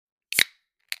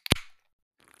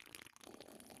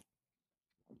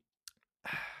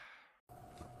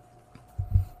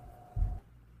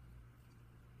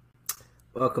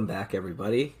Welcome back,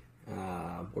 everybody.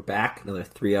 We're back. Another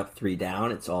three up, three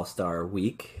down. It's All Star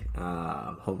Week.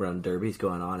 Home Run Derby's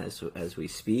going on as we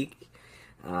speak.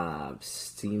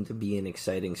 Seemed to be an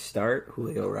exciting start.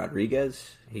 Julio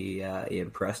Rodriguez, he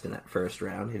impressed in that first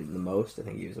round, hitting the most. I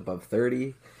think he was above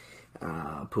 30.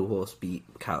 Pujols beat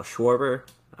Kyle Schwarber.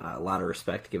 A lot of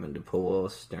respect given to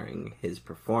Pujols during his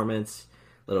performance.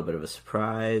 A little bit of a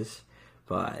surprise,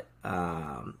 but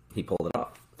he pulled it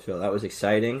off. So that was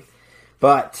exciting.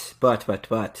 But,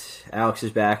 Alex is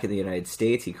back in the United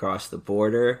States. He crossed the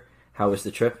border. How was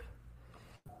the trip?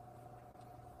 It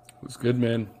was good,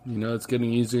 man. It's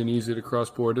getting easier and easier to cross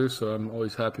borders, so I'm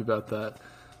always happy about that.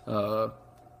 Uh,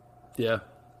 yeah,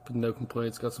 but no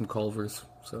complaints. Got some Culvers,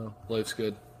 so life's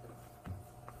good.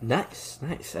 Nice,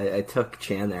 nice. I took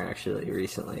Chan there actually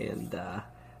recently, and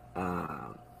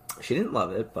she didn't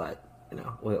love it, but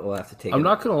we'll have to take I'm it.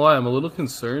 not gonna lie, I'm a little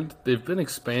concerned. They've been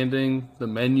expanding the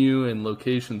menu and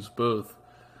locations both.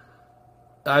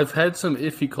 I've had some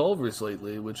iffy Culvers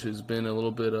lately, which has been a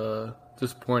little bit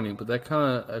disappointing. But that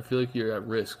kind of, I feel like you're at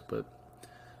risk. But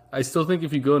I still think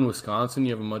if you go in Wisconsin,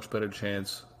 you have a much better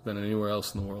chance than anywhere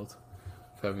else in the world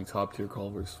of having top tier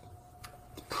Culvers.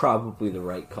 Probably the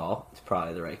right call. It's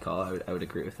probably the right call. I would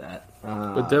agree with that.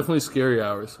 But definitely scary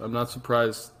hours. I'm not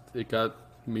surprised it got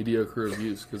mediocre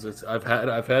reviews because I've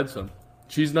had some.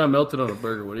 Cheese not melted on a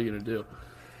burger. What are you gonna do?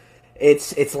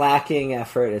 It's lacking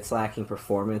effort, it's lacking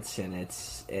performance, and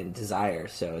desire.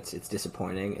 So it's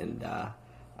disappointing, and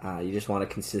you just want a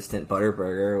consistent butter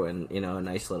burger and a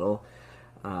nice little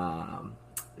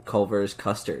Culver's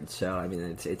custard. So I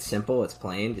mean, it's simple, it's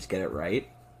plain, just get it right.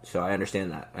 So I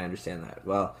understand that.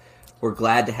 Well, we're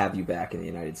glad to have you back in the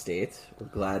United States. We're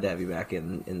glad to have you back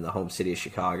in the home city of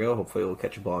Chicago. Hopefully, we'll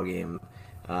catch a ball game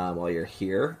while you're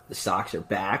here. The Sox are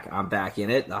back. I'm back in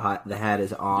it. The hat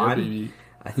is Yeah, on. baby.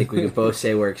 I think we can both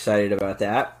say we're excited about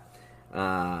that.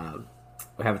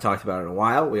 We haven't talked about it in a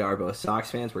while. We are both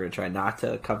Sox fans. We're going to try not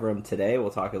to cover them today.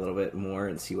 We'll talk a little bit more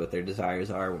and see what their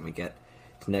desires are when we get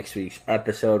to next week's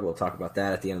episode. We'll talk about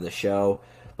that at the end of the show.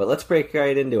 But let's break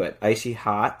right into it. Icy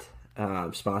Hot,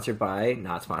 sponsored by,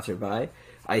 not sponsored by,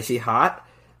 Icy Hot.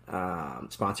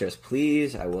 Sponsor us,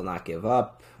 please. I will not give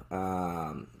up.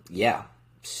 Yeah.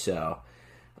 So,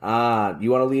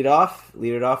 you want to lead off?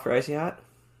 Lead it off for Icy Hot?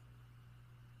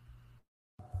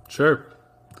 Sure.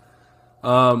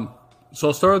 So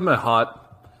I'll start with my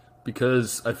hot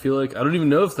because I feel like I don't even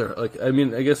know if they're like. I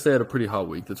mean, I guess they had a pretty hot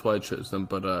week. That's why I chose them.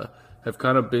 But have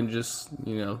kind of been just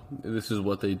this is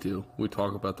what they do. We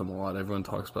talk about them a lot. Everyone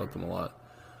talks about them a lot.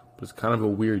 But it's kind of a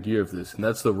weird year of this, and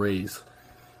that's the Rays.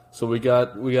 So we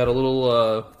got a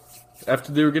little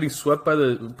after they were getting swept by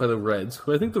the Reds.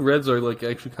 Who I think the Reds are like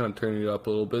actually kind of turning it up a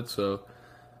little bit. So,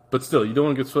 but still, you don't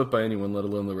want to get swept by anyone, let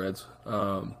alone the Reds.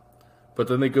 But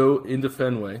then they go into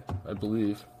Fenway, I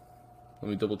believe. Let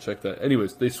me double check that.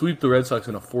 Anyways, they sweep the Red Sox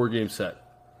in a 4-game set.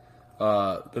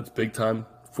 That's big time.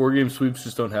 4-game sweeps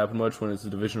just don't happen much when it's a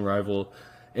division rival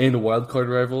and a wild card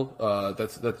rival.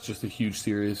 That's just a huge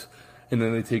series. And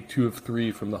then they take 2 of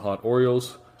 3 from the hot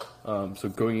Orioles. So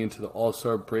going into the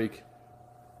All-Star break,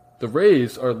 the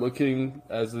Rays are looking,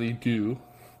 as they do,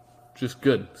 just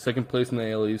good. Second place in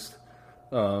the AL East.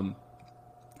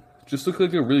 Just look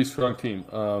like they're a really strong team.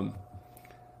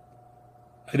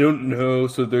 I don't know.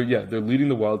 So they're leading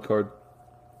the wild card.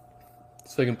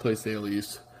 Second place AL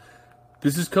East.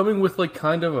 This is coming with like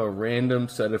kind of a random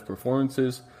set of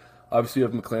performances. Obviously, you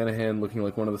have McClanahan looking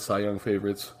like one of the Cy Young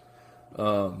favorites.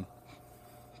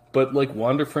 But like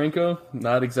Wander Franco,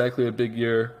 not exactly a big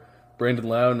year. Brandon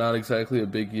Lau, not exactly a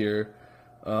big year.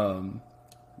 Zanino,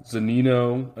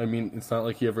 I mean, it's not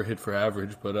like he ever hit for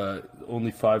average, but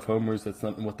only 5 homers. That's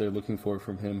not what they're looking for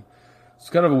from him. It's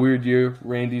kind of a weird year.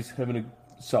 Randy's having a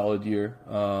solid year.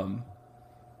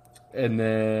 And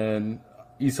then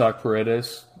Isaac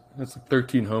Paredes, that's like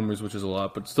 13 homers, which is a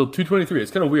lot, but still 223.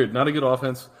 It's kind of weird. Not a good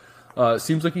offense.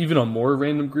 Seems like even a more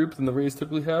random group than the Rays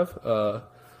typically have,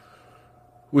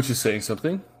 which is saying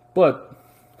something. But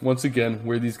once again,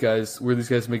 where these guys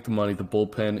make the money, the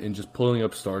bullpen, and just pulling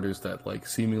up starters that like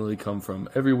seemingly come from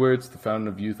everywhere. It's the fountain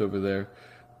of youth over there.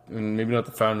 And maybe not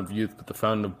the fountain of youth, but the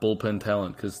fountain of bullpen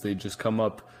talent, because they just come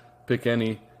up, pick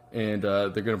any, and they're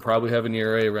going to probably have an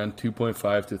ERA around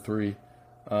 2.5 to 3.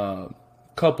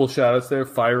 Couple shout-outs there.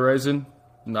 Fireisen,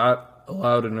 not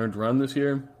allowed an earned run this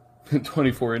year in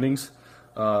 24 innings.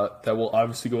 That will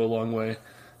obviously go a long way.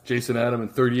 Jason Adam in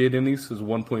 38 innings is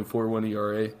 1.41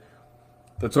 ERA.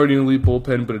 That's already an elite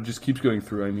bullpen, but it just keeps going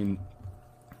through. I mean,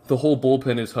 the whole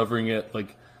bullpen is hovering at,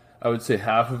 like, I would say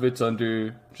half of it's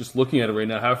under, just looking at it right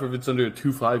now, half of it's under a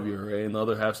 2.5 ERA, and the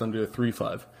other half's under a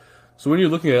 3.5. So when you're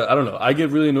looking at, I don't know, I get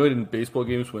really annoyed in baseball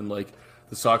games when like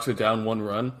the Sox are down 1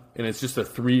 run and it's just a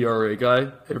 3 ERA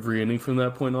guy every inning from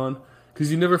that point on,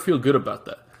 because you never feel good about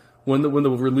that. When the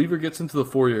reliever gets into the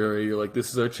 4 ERA, you're like,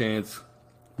 this is our chance.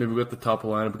 Maybe we got the top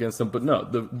of the lineup against them, but no,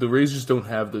 the Rays just don't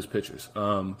have those pitchers.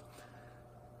 And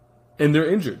they're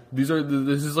injured. This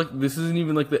isn't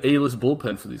even like the A-list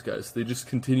bullpen for these guys. They just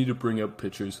continue to bring up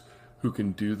pitchers who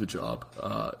can do the job.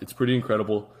 It's pretty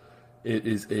incredible. It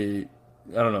is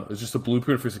I don't know, it's just a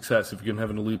blueprint for success if you can have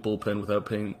an elite bullpen without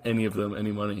paying any of them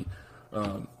any money.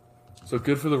 So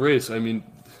good for the Rays. I mean,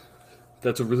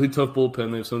 that's a really tough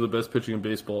bullpen. They have some of the best pitching in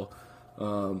baseball.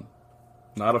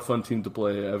 Not a fun team to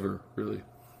play ever, really.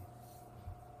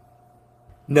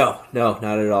 No, not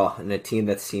at all. And a team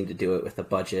that seemed to do it with a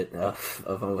budget of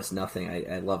almost nothing.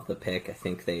 I love the pick. I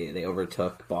think they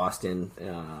overtook Boston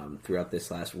throughout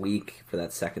this last week for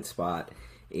that second spot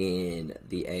in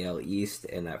the AL East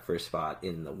and that first spot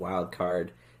in the wild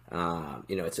card.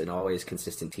 It's an always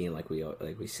consistent team, like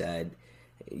we said.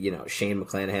 Shane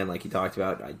McClanahan, like you talked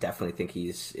about, I definitely think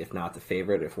he's, if not the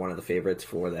favorite, if one of the favorites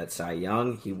for that Cy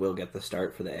Young. He will get the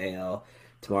start for the AL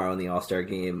tomorrow in the All-Star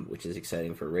game, which is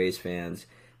exciting for Rays fans.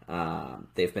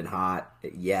 They've been hot.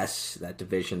 Yes, that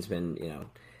division's been,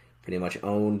 pretty much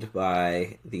owned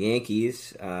by the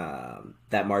Yankees.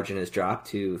 That margin has dropped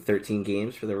to 13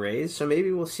 games for the Rays, so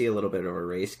maybe we'll see a little bit of a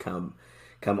race come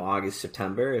August,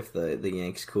 September if the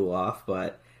Yanks cool off,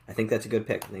 but I think that's a good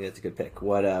pick.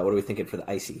 What are we thinking for the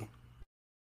icy?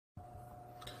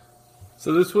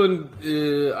 So this one,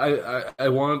 I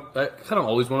kind of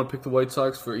always want to pick the White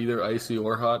Sox for either icy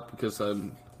or hot because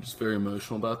I'm just very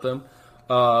emotional about them.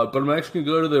 But I'm actually going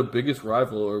to go to their biggest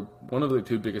rival, or one of their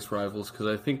two biggest rivals, because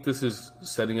I think this is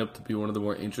setting up to be one of the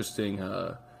more interesting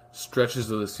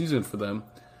stretches of the season for them,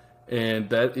 and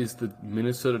that is the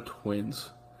Minnesota Twins.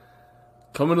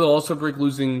 Coming to the All-Star break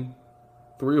losing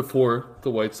 3 or 4,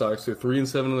 the White Sox. They're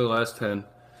 3-7 in their last 10.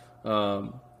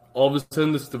 All of a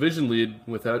sudden, this division lead,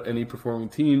 without any performing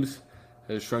teams,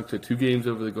 has shrunk to 2 games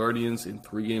over the Guardians and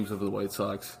 3 games over the White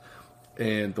Sox.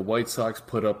 And the White Sox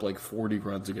put up like 40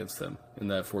 runs against them in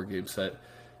that 4-game set.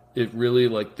 It really,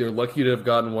 they're lucky to have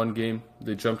gotten 1 game.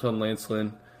 They jumped on Lance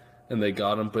Lynn, and they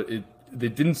got him. But they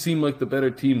didn't seem like the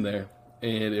better team there,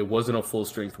 and it wasn't a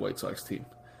full-strength White Sox team.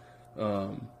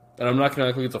 And I'm not going to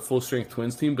act like it's a full-strength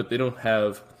Twins team, but they don't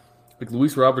have...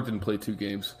 Luis Robert didn't play 2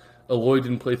 games. Eloy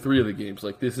didn't play 3 of the games.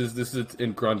 This is,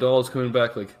 and Grandal is coming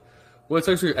back. White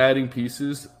Sox are adding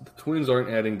pieces. The Twins aren't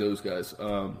adding those guys.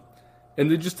 And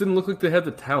they just didn't look like they had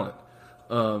the talent.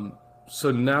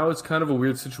 So now it's kind of a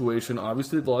weird situation.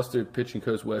 Obviously, they lost their pitching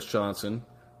coach, Wes Johnson,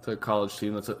 to a college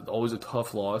team. That's always a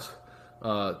tough loss.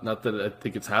 Not that I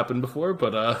think it's happened before,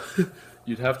 but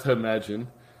you'd have to imagine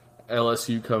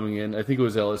LSU coming in. I think it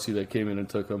was LSU that came in and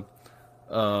took him.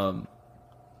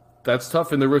 That's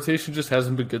tough, and the rotation just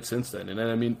hasn't been good since then. And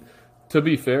I mean, to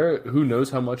be fair, who knows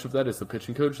how much of that is the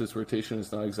pitching coach? This rotation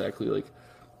is not exactly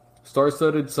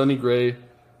star-studded. Sonny Gray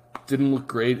didn't look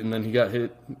great, and then he got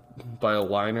hit by a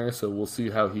liner, so we'll see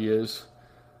how he is.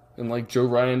 And Joe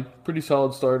Ryan, pretty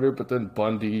solid starter, but then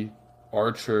Bundy,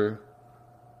 Archer,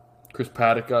 Chris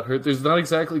Paddock got hurt. There's not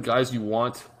exactly guys you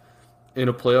want in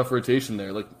a playoff rotation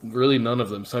there. Really none of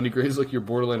them. Sonny Gray's your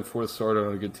borderline 4th starter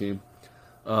on a good team.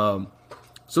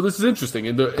 So this is interesting,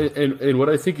 and what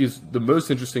I think is the most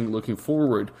interesting looking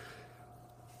forward,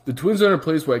 the Twins are in a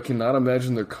place where I cannot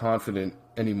imagine they're confident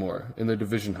anymore in their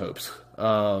division hopes.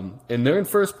 And they're in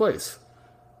first place.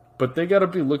 But they got to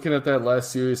be looking at that last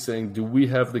series saying, do we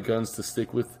have the guns to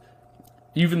stick with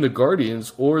even the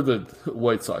Guardians or the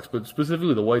White Sox, but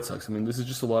specifically the White Sox? I mean, this is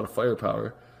just a lot of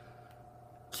firepower.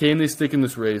 Can they stick in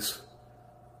this race?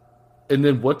 And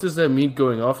then what does that mean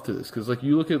going off to this? Because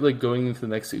you look at going into the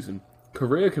next season,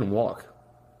 Correa can walk.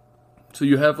 So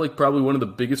you have probably one of the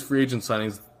biggest free agent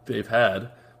signings they've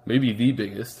had, maybe the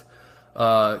biggest,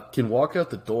 can walk out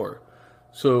the door.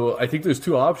 So I think there's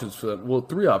 2 options for them. Well,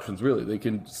 3 options, really. They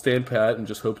can stand pat and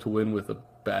just hope to win with a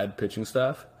bad pitching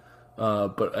staff.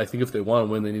 But I think if they want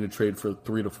to win, they need to trade for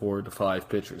 3 to 4 to 5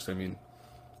 pitchers. I mean,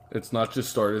 it's not just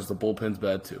starters. The bullpen's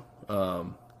bad, too.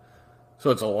 So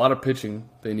it's a lot of pitching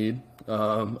they need.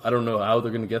 I don't know how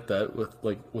they're going to get that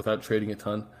without trading a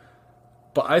ton.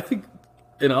 But I think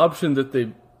an option that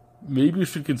they maybe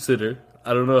should consider,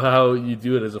 I don't know how you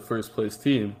do it as a first-place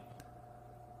team,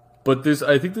 but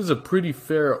I think there's a pretty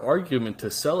fair argument to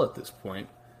sell at this point.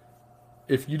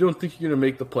 If you don't think you're going to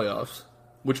make the playoffs,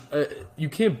 which you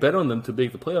can't bet on them to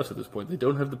make the playoffs at this point. They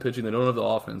don't have the pitching. They don't have the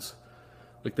offense.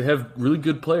 They have really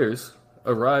good players.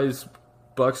 Arise,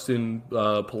 Buxton,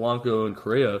 Polanco, and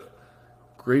Correa.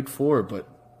 Great 4, but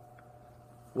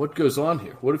what goes on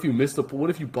here? What if you miss the? What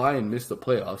if you buy and miss the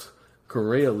playoffs?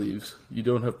 Correa leaves. You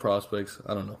don't have prospects.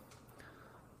 I don't know.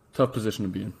 Tough position to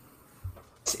be in.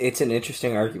 It's an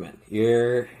interesting argument.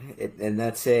 And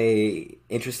that's a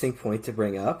interesting point to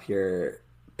bring up. You're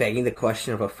begging the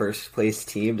question of a first place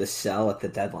team to sell at the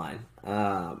deadline.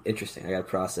 Interesting. I got to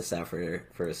process that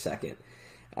for a second.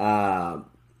 Um,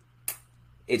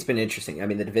 it's been interesting. I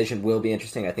mean, the division will be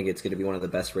interesting. I think it's going to be one of the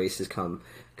best races come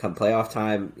playoff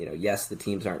time. Yes, the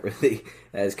teams aren't really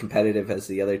as competitive as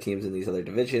the other teams in these other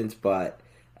divisions, but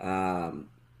Cleveland's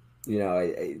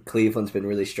been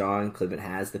really strong. Cleveland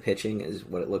has the pitching, is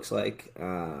what it looks like.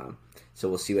 So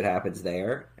we'll see what happens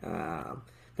there.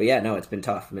 But yeah, no, it's been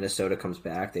tough. Minnesota comes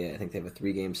back. I think they have a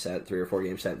 3 or 4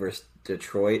 game set versus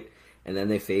Detroit, and then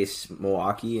they face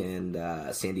Milwaukee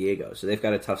and San Diego. So they've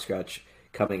got a tough stretch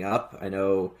coming up. I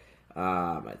know.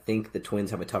 I think the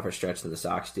Twins have a tougher stretch than the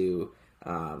Sox do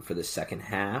for the second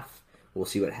half. We'll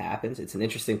see what happens. It's an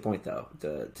interesting point though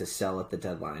to sell at the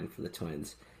deadline for the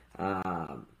Twins.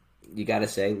 You got to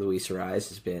say Luis Ariz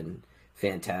has been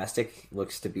fantastic.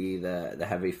 Looks to be the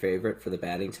heavy favorite for the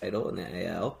batting title in the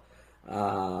AL.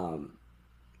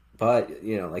 But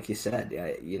like you said,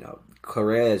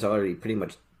 Correa has already pretty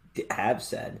much have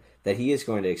said that he is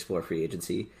going to explore free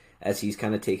agency as he's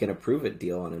kind of taken a prove-it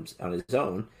deal on his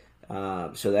own.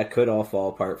 So that could all fall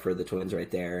apart for the Twins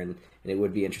right there, and it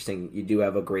would be interesting. You do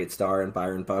have a great star in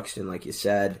Byron Buxton, like you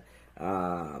said.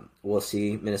 We'll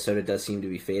see. Minnesota does seem to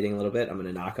be fading a little bit. I'm going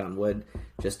to knock on wood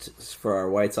just for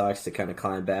our White Sox to kind of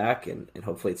climb back, and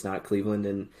hopefully it's not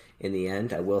Cleveland in the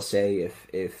end. I will say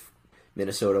if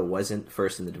Minnesota wasn't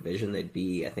first in the division, they'd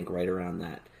be, I think, right around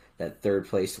that third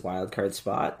place wild card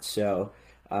spot. So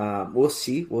we'll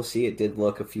see. We'll see. It did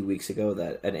look a few weeks ago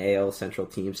that an AL Central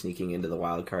team sneaking into the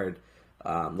wild card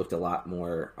looked a lot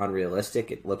more unrealistic.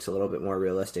 It looks a little bit more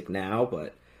realistic now,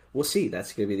 but we'll see.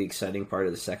 That's going to be the exciting part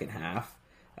of the second half.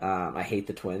 I hate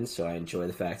the Twins, so I enjoy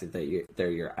the fact that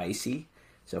they're your icy.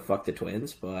 So fuck the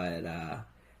Twins, but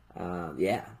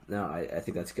yeah, no, I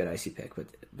think that's a good icy pick.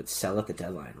 But sell at the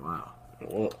deadline. Wow.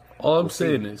 All I'm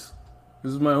saying is,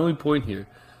 this is my only point here.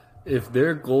 If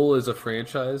their goal as a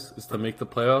franchise is to make the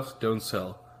playoffs, don't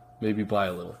sell. Maybe buy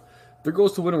a little. If their goal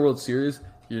is to win a World Series,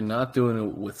 you're not doing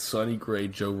it with Sonny Gray,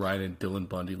 Joe Ryan, and Dylan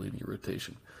Bundy leading your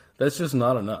rotation. That's just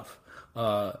not enough.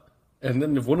 And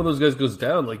then if one of those guys goes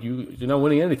down, like you're not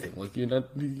winning anything. Like you're gonna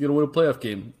win a playoff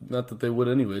game. Not that they would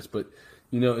anyways, but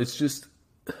it's just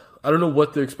I don't know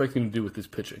what they're expecting to do with this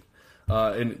pitching.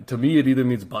 And to me, it either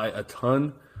means buy a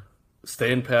ton,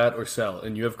 stay in pat, or sell.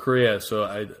 And you have Correa,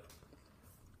 so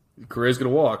Correa's gonna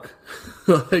walk.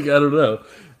 Like I don't know.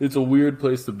 It's a weird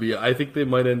place to be. I think they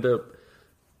might end up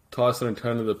tossing a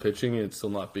ton of the pitching and it still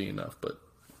not being enough. But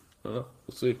I don't know.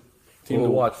 We'll see. Team to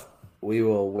watch. We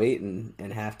will wait and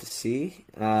have to see.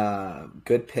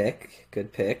 Good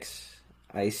picks.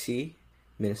 Icy,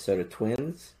 Minnesota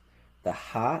Twins, the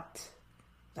hot.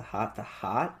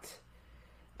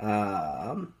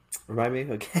 Remind me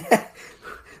again.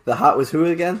 The hot was who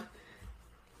again?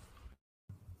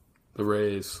 The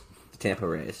Rays. The Tampa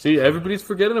Rays. See, everybody's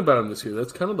forgetting about them this year.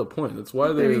 That's kind of the point. That's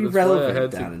why they're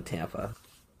relevant down in Tampa.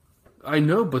 I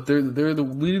know, but they're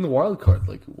leading the wild card.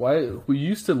 Like, why? We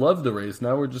used to love the Rays.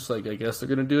 Now we're just like, I guess they're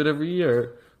going to do it every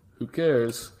year. Who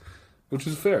cares? Which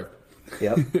is fair.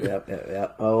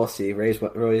 Yep. Well, we'll see. Rays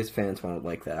fans won't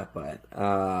like that, but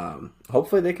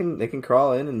hopefully they can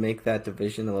crawl in and make that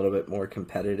division a little bit more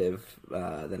competitive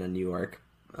than a New York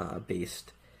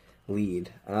based lead.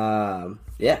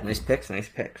 Nice picks.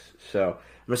 So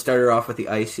I'm gonna start her off with the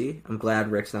icy. I'm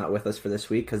glad Rick's not with us for this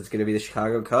week because it's gonna be the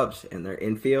Chicago Cubs and their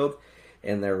infield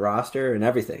and their roster and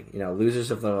everything.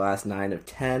 Losers of the last 9 of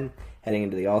 10 heading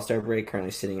into the All-Star break,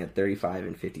 currently sitting at 35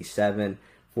 and 57,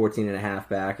 14 and a half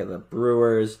back of the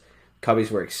Brewers. Cubbies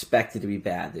were expected to be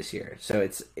bad this year, so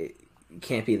you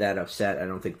can't be that upset. I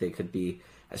don't think they could be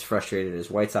as frustrated as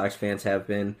White Sox fans have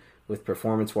been with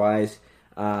performance-wise.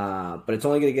 But it's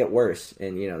only going to get worse,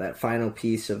 and that final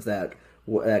piece of that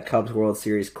Cubs World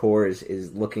Series core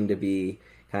is looking to be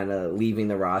kind of leaving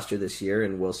the roster this year,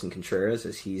 and Wilson Contreras,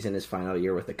 as he's in his final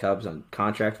year with the Cubs on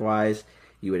contract-wise,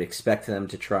 you would expect them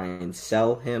to try and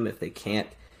sell him if they can't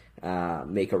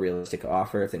make a realistic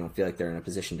offer, if they don't feel like they're in a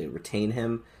position to retain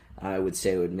him. I would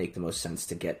say it would make the most sense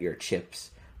to get your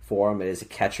chips for him. It is a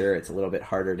catcher. It's a little bit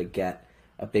harder to get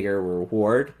a bigger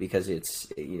reward because you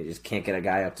just can't get a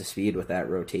guy up to speed with that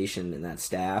rotation and that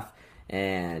staff.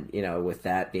 And, with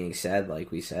that being said,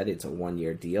 like we said, it's a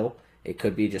 1-year deal. It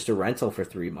could be just a rental for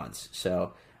 3 months.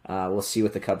 So we'll see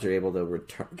what the Cubs are able to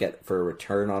get for a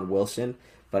return on Wilson.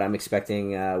 But I'm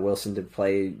expecting Wilson to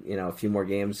play, a few more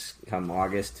games come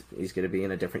August. He's going to be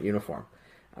in a different uniform.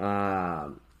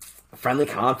 Friendly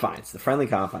confines. The friendly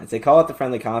confines. They call it the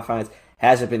friendly confines.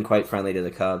 Hasn't been quite friendly to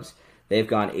the Cubs. They've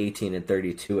gone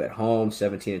 18-32 at home,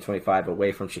 17-25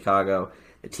 away from Chicago.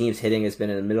 The team's hitting has been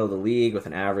in the middle of the league with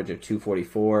an average of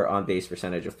 244, on base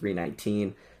percentage of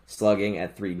 319, slugging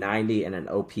at 390, and an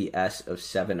OPS of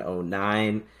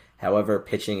 709. However,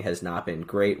 pitching has not been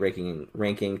great,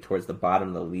 ranking towards the bottom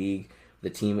of the league. The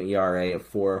team ERA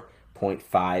of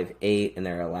 4.58, and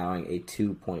they're allowing a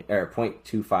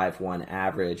 0.251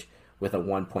 average with a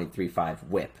 1.35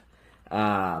 WHIP.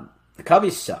 The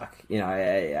Cubbies suck.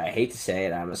 I hate to say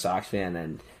it. I'm a Sox fan,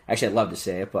 and actually I'd love to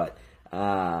say it, but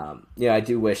I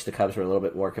do wish the Cubs were a little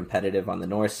bit more competitive on the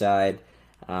north side.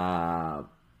 But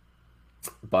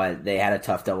they had a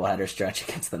tough doubleheader stretch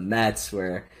against the Mets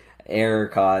where error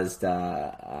caused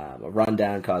a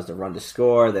rundown, caused a run to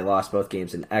score. They lost both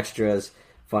games in extras.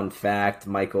 Fun fact,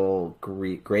 Michael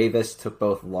Gravis took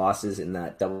both losses in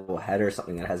that doubleheader,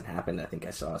 something that hasn't happened, I think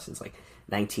I saw, since like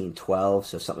 1912,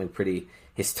 so something pretty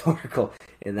historical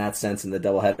in that sense in the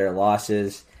doubleheader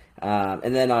losses.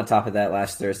 And then on top of that,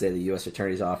 last Thursday, the U.S.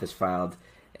 Attorney's Office filed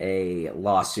a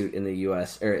lawsuit in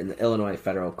the Illinois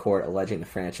federal court alleging the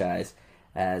franchise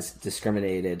has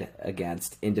discriminated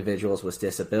against individuals with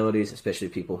disabilities, especially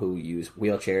people who use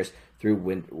wheelchairs,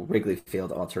 through Wrigley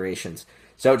Field alterations.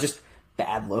 So just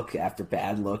bad look after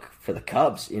bad look for the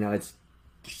Cubs. It's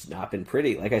just not been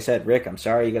pretty. Like I said, Rick, I'm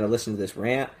sorry you got to listen to this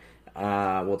rant.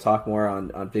 We'll talk more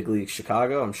on Big League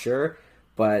Chicago, I'm sure.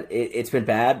 But it's been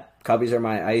bad. Cubbies are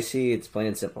my icy. It's plain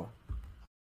and simple.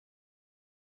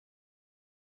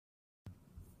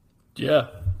 Yeah,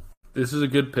 this is a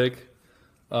good pick.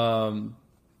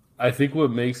 I think what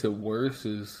makes it worse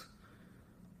is,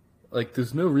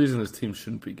 there's no reason this team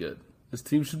shouldn't be good. This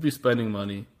team should be spending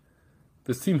money.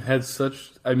 This team had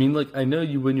I know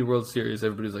you win your World Series,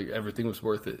 everybody's like, everything was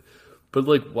worth it.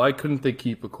 But, why couldn't they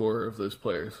keep a core of those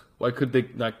players? Why could they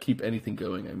not keep anything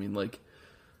going?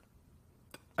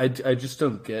 I just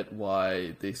don't get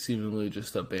why they seemingly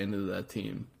just abandoned that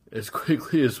team as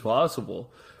quickly as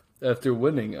possible after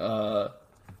winning. I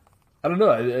don't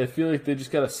know. I feel like they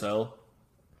just got to sell.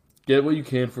 Get what you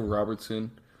can for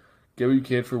Robertson. Get what you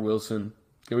can for Wilson.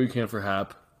 Get what you can for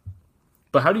Happ.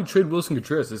 But how do you trade Wilson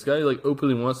Contreras? This guy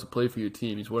openly wants to play for your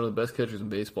team. He's one of the best catchers in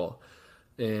baseball.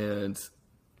 And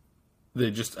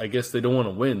I guess they don't want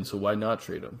to win, so why not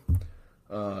trade him?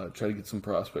 Try to get some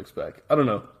prospects back. I don't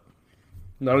know.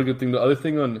 Not a good thing. The other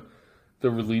thing on the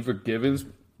reliever Givens,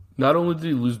 not only did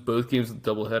he lose both games with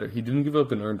the doubleheader, he didn't give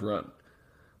up an earned run.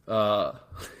 I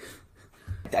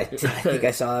think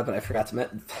I saw that, but I forgot to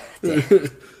mention.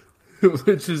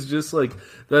 Which is just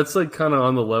that's kind of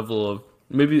on the level of,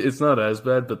 maybe it's not as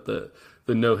bad, but the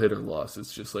no-hitter loss,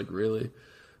 it's just really,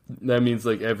 that means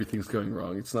everything's going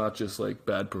wrong. It's not just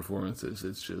bad performances.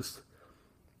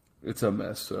 It's a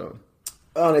mess. So,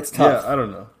 and it's tough. Yeah, I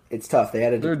don't know. It's tough.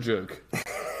 They're a joke.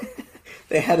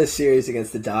 They had a series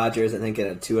against the Dodgers. I think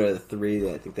in 2 out of the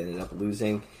 3, I think they ended up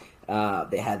losing.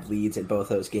 They had leads in both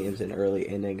those games in early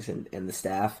innings, and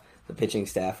the pitching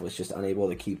staff was just unable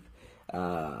to keep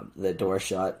the door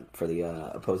shut for the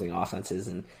opposing offenses,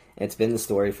 and it's been the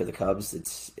story for the Cubs.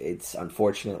 It's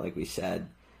unfortunate, like we said,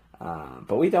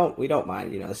 but we don't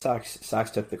mind. The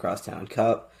Sox took the Crosstown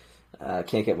Cup.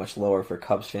 Can't get much lower for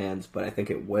Cubs fans, but I think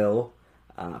it will.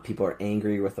 People are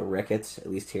angry with the Ricketts, at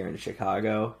least here in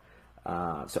Chicago.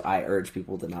 So I urge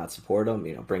people to not support them.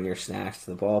 Bring your snacks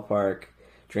to the ballpark,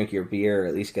 drink your beer, or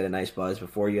at least get a nice buzz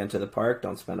before you enter the park.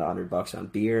 Don't spend $100 on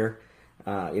beer.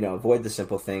 Avoid the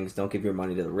simple things. Don't give your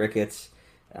money to the Ricketts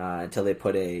until they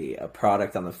put a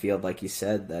product on the field, like you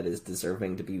said, that is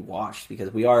deserving to be watched.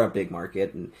 Because we are a big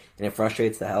market, and it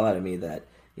frustrates the hell out of me that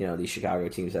these Chicago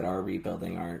teams that are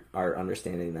rebuilding aren't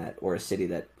understanding that, or a city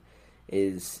that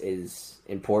is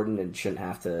important and shouldn't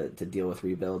have to deal with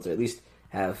rebuilds, or at least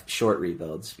have short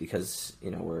rebuilds, because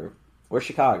we're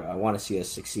Chicago. I want to see us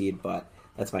succeed, but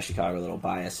that's my Chicago little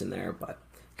bias in there. But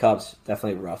Cubs,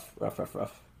 definitely rough.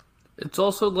 It's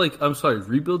also I'm sorry,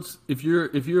 rebuilds. If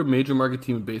you're a major market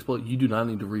team in baseball, you do not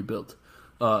need to rebuild.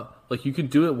 You can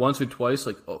do it once or twice,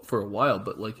 for a while,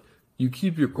 but you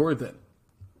keep your core then.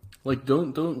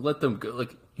 Don't let them go.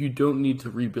 You don't need to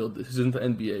rebuild. This isn't the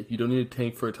NBA. You don't need to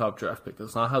tank for a top draft pick.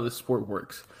 That's not how this sport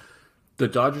works. The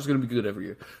Dodgers are going to be good every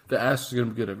year. The Astros are going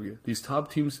to be good every year. These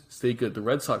top teams stay good. The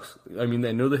Red Sox, I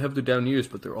know they have their down years,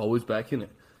 but they're always back in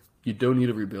it. You don't need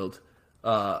to rebuild.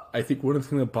 I think one of the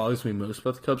things that bothers me most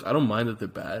about the Cubs, I don't mind that they're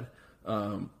bad.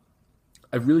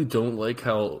 I really don't like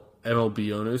how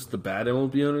MLB owners, the bad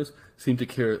MLB owners, seem to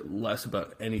care less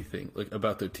about anything,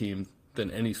 about their team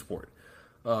than any sport.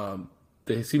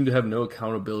 They seem to have no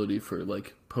accountability for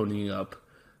ponying up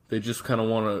They just kind of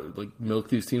want to like milk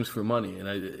these teams for money, and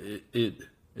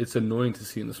it's annoying to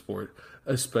see in the sport,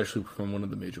 especially from one of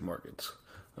the major markets.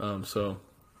 So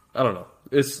I don't know.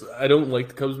 I don't like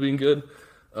the Cubs being good,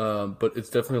 but it's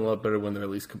definitely a lot better when they're at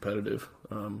least competitive.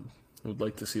 I would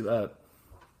like to see that.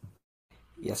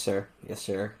 Yes, sir. Yes,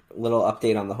 sir. Little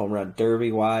update on the home run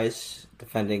derby wise.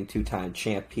 Defending two-time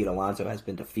champ Pete Alonso has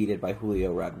been defeated by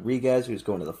Julio Rodriguez, who's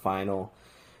going to the final.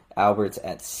 Albert's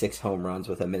at 6 home runs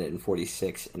with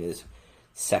 1:46 in his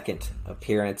second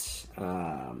appearance.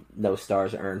 No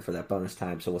stars earned for that bonus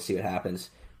time, so we'll see what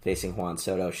happens. Facing Juan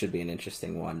Soto should be an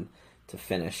interesting one to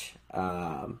finish.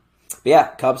 But yeah,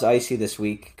 Cubs icy this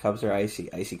week. Cubs are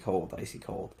icy, icy cold, icy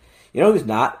cold. You know who's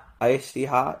not icy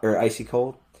hot or icy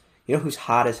cold? You know who's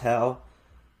hot as hell?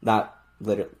 Not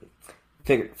literally,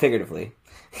 figuratively,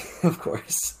 of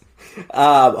course.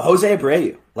 Jose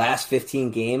Abreu, last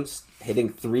 15 games,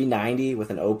 hitting .390 with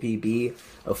an OPB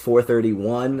of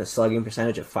 .431, a slugging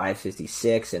percentage of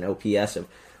 .556, an OPS of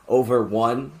over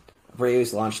 1.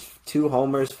 Abreu's launched 2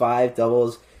 homers, 5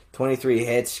 doubles, 23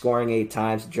 hits, scoring 8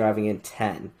 times, driving in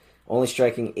 10. Only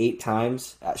striking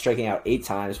out 8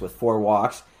 times with 4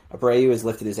 walks. Abreu has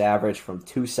lifted his average from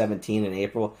 .217 in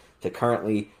April to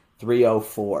currently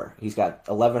 .304. He's got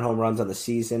 11 home runs on the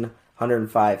season,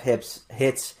 105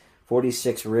 hits,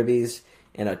 46 ribbies,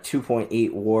 and a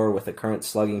 2.8 WAR with a current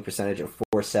slugging percentage of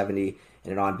 .470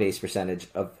 and an on-base percentage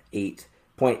of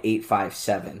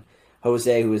 .857.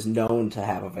 Jose, who is known to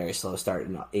have a very slow start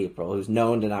in April, who's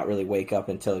known to not really wake up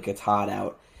until it gets hot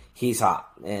out, he's hot,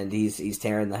 and he's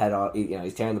tearing the head off.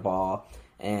 He's tearing the ball,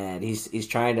 and he's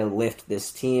trying to lift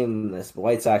this team, this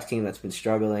White Sox team that's been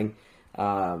struggling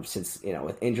since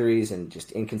with injuries and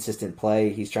just inconsistent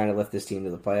play. He's trying to lift this team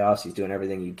to the playoffs. He's doing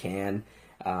everything he can.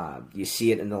 You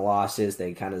see it in the losses.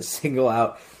 They kind of single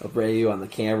out Abreu on the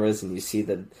cameras, and you see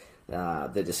the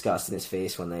disgust in his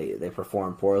face when they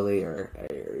perform poorly or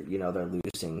they're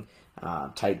losing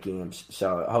tight games.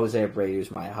 So Jose Abreu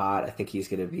is my hot. I think he's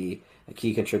going to be a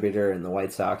key contributor in the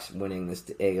White Sox winning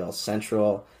this AL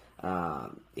Central.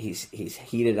 He's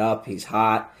heated up. He's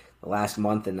hot. The last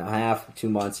month and a half, 2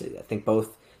 months, I think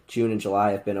both June and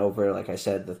July have been over, like I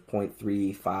said, the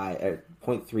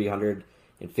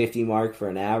 .350 mark for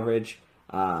an average.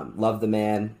 Love the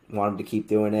man. Want him to keep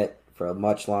doing it for a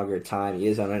much longer time. He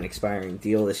is on an expiring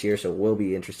deal this year, so it will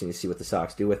be interesting to see what the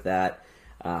Sox do with that,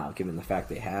 given the fact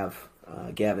they have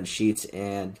Gavin Sheets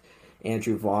and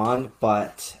Andrew Vaughn.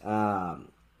 But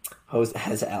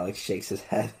as Alex shakes his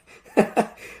head,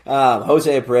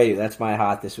 Jose Abreu, that's my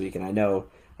hot this week, and I know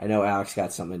Alex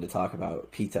got something to talk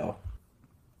about. Pito.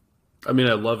 I mean,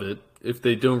 I love it. If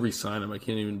they don't re-sign him, I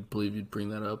can't even believe you'd bring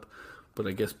that up. But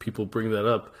I guess people bring that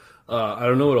up. I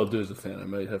don't know what I'll do as a fan. I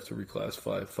might have to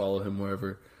reclassify, follow him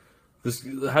wherever.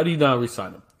 How do you not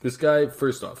re-sign him? This guy,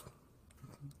 first off,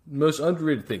 most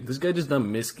underrated thing, this guy does not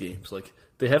miss games. Like,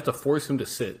 they have to force him to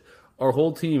sit. Our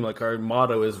whole team, like, our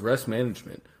motto is rest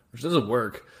management, which doesn't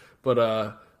work.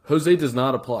 But Jose does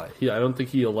not apply. I don't think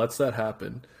he lets that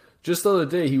happen. Just the other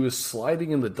day, he was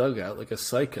sliding in the dugout like a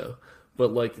psycho.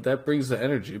 But, like, that brings the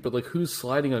energy. But, like, who's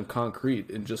sliding on concrete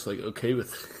and just, like, okay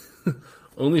with it?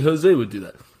 Only Jose would do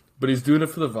that. But he's doing it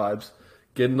for the vibes,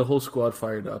 getting the whole squad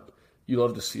fired up. You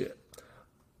love to see it.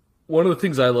 One of the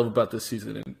things I love about this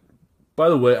season, and by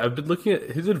the way, I've been looking at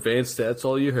his advanced stats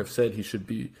all year, have said he should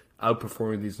be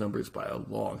outperforming these numbers by a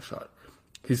long shot.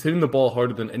 He's hitting the ball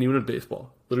harder than anyone in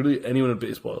baseball. Literally anyone in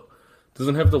baseball.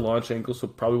 Doesn't have the launch angle, so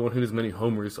probably won't hit as many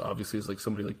homers, obviously, as like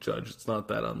somebody like Judge. It's not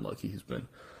that unlucky he's been.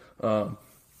 But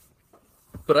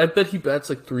I bet he bats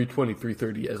like 320,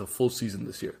 330 as a full season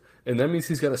this year. And that means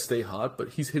he's got to stay hot, but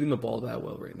he's hitting the ball that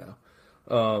well right now.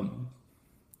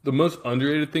 The most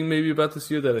underrated thing maybe about this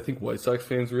year that I think White Sox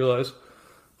fans realize,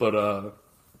 but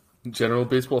general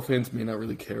baseball fans may not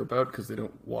really care about because they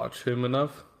don't watch him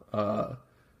enough.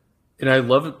 And I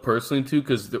love it personally, too,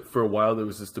 because for a while there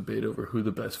was this debate over who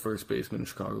the best first baseman in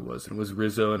Chicago was, and it was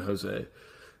Rizzo and Jose.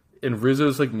 And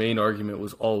Rizzo's like main argument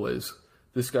was always,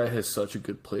 this guy has such a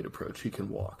good plate approach, he can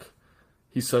walk.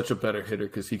 He's such a better hitter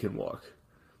because he can walk.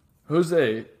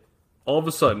 Jose, all of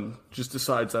a sudden, just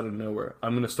decides out of nowhere,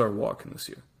 I'm going to start walking this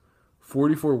year.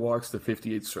 44 walks to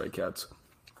 58 strikeouts.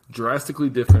 Drastically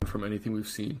different from anything we've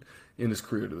seen in his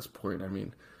career to this point. I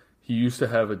mean, he used to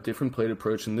have a different plate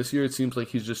approach, and this year it seems like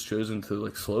he's just chosen to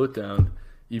like slow it down.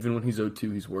 Even when he's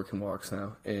 0-2, he's working walks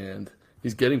now, and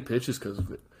he's getting pitches because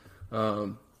of it.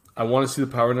 I want to see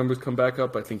the power numbers come back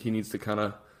up. I think he needs to kind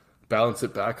of balance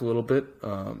it back a little bit.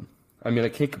 I mean, I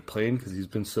can't complain because he's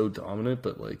been so dominant,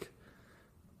 but like,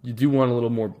 you do want a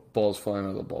little more balls flying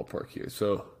out of the ballpark here.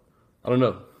 So, I don't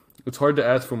know. It's hard to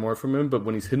ask for more from him, but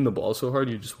when he's hitting the ball so hard,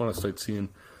 you just want to start seeing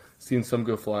seeing some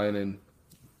go flying, and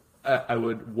I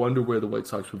would wonder where the White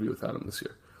Sox would be without him this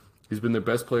year. He's been their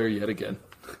best player yet again.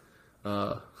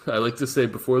 I like to say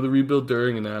before the rebuild,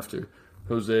 during, and after,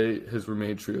 Jose has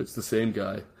remained true. It's the same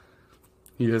guy.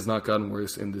 He has not gotten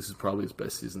worse, and this is probably his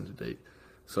best season to date.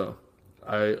 So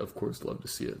I, of course, love to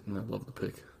see it, and I love the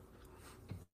pick.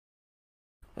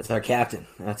 That's our captain.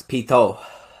 That's Pito.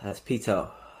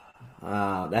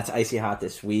 That's Icy Hot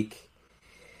this week.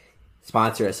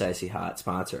 Sponsor us, Icy Hot.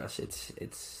 Sponsor us.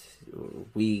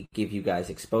 We give you guys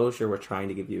exposure. We're trying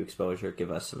to give you exposure.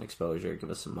 Give us some exposure. Give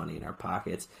us some money in our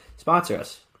pockets. Sponsor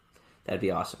us. That'd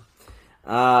be awesome.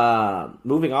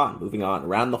 Moving on.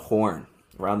 Around the horn.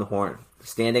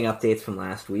 Standing updates from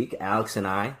last week. Alex and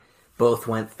I both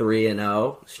went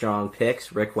 3-0. Strong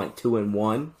picks. Rick went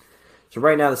 2-1. So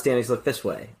right now the standings look this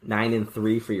way: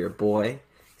 9-3 for your boy,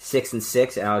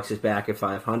 6-6. Alex is back at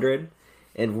 500,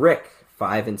 and Rick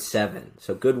 5-7.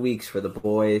 So good weeks for the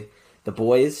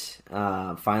boys.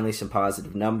 Finally some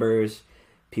positive numbers.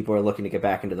 People are looking to get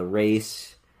back into the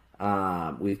race.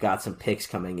 We've got some picks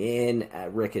coming in.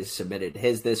 Rick has submitted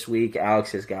his this week.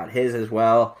 Alex has got his as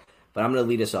well. But I'm going to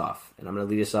lead us off, and I'm going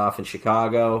to lead us off in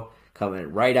Chicago,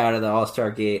 coming right out of the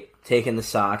All-Star gate, taking the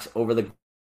Sox over the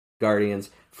Guardians.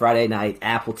 Friday night,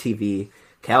 Apple TV,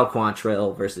 Cal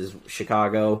Quantrill versus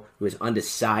Chicago, who is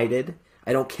undecided.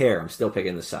 I don't care. I'm still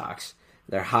picking the Sox.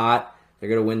 They're hot. They're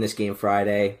going to win this game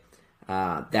Friday.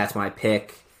 That's my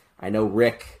pick. I know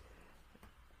Rick,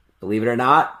 believe it or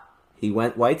not, he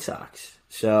went White Sox.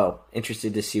 So,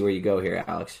 interested to see where you go here,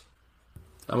 Alex.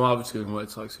 I'm obviously going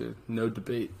White Sox here. No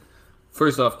debate.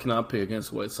 First off, cannot pick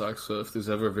against the White Sox, so if there's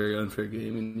ever a very unfair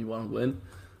game and you want to win,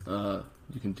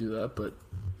 you can do that, but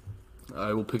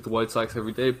I will pick the White Sox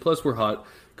every day. Plus, we're hot.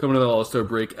 Coming to the All-Star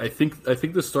break, I think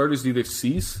the starters either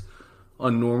cease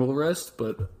on normal rest,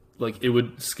 but like it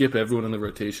would skip everyone in the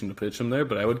rotation to pitch them there.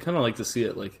 But I would kind of like to see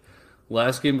it like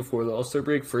last game before the All-Star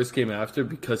break, first game after,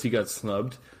 because he got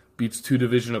snubbed, beats 2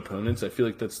 division opponents. I feel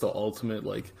like that's the ultimate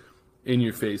like in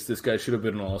your face. This guy should have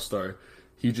been an All-Star.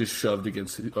 He just shoved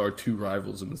against our 2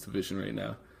 rivals in this division right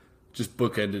now. Just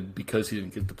bookended because he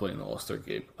didn't get to play in the All-Star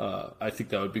game. I think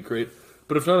that would be great.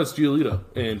 But if not, it's Giolito.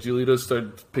 And Giolito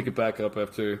started to pick it back up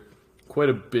after quite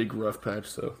a big rough patch.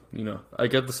 So, I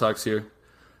got the Sox here.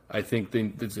 I think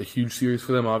it's a huge series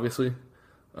for them, obviously.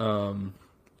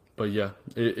 But yeah,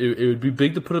 it would be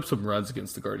big to put up some runs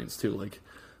against the Guardians too. Like,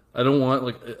 I don't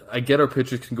want, I get our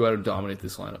pitchers can go out and dominate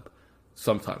this lineup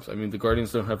sometimes. I mean, the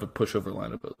Guardians don't have a pushover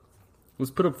lineup, but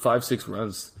let's put up 5-6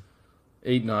 runs,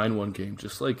 8-9 one game.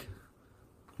 Just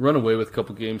run away with a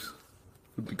couple games.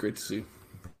 Would be great to see.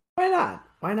 Why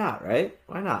not, right?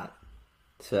 Why not?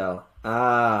 So,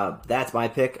 that's my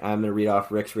pick. I'm going to read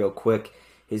off Rick's real quick.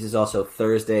 His is also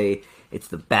Thursday. It's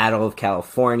the Battle of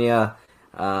California.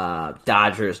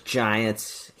 Dodgers,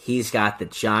 Giants. He's got the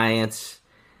Giants.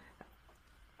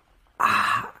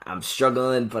 I'm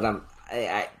struggling, but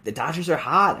the Dodgers are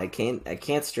hot. I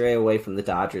can't stray away from the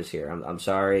Dodgers here. I'm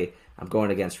sorry. I'm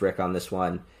going against Rick on this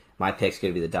one. My pick's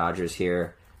going to be the Dodgers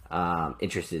here.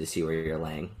 Interested to see where you're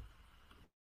laying.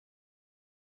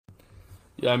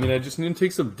 Yeah, I mean, I just need to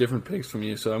take some different picks from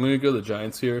you, so I'm going to go the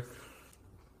Giants here.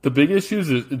 The big issue is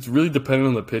it's really dependent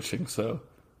on the pitching, so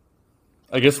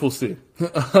I guess we'll see.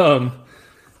 Yeah,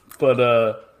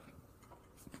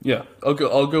 I'll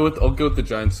go with the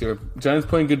Giants here. Giants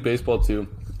playing good baseball too.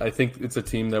 I think it's a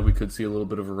team that we could see a little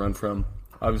bit of a run from.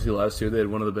 Obviously, last year they had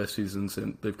one of the best seasons,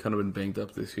 and they've kind of been banged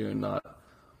up this year and not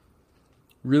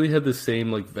really had the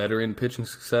same veteran pitching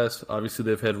success. Obviously,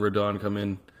 they've had Rodon come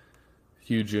in.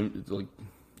 Huge,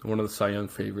 one of the Cy Young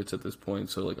favorites at this point.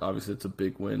 So, obviously it's a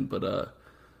big win. But,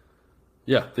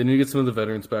 yeah, they need to get some of the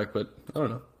veterans back. But, I don't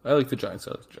know. I like the Giants.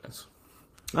 All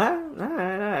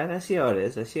right. I see how it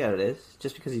is.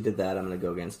 Just because you did that, I'm going to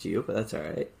go against you. But that's all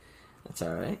right. That's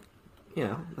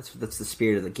the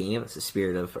spirit of the game. That's the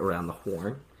spirit of Around the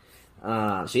Horn.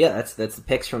 So, yeah, that's the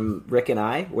picks from Rick and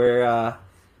I.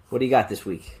 What do you got this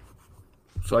week?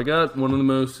 So, I got one of the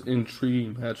most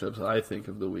intriguing matchups, I think,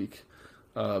 of the week.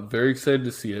 Very excited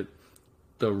to see it.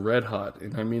 The red hot,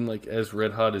 and I mean as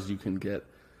red hot as you can get,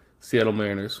 Seattle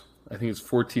Mariners. I think it's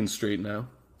 14 straight now.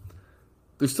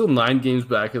 They're still 9 games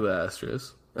back of the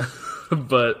Astros,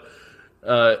 but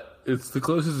it's the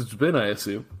closest it's been, I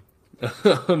assume.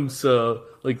 So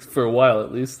for a while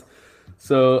at least.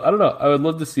 So I don't know. I would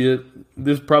love to see it.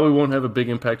 This probably won't have a big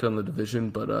impact on the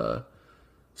division, but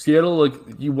Seattle,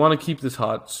 you want to keep this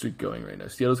hot streak going right now.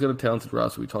 Seattle's got a talented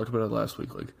roster. We talked about it last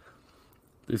week.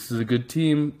 This is a good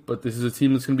team, but this is a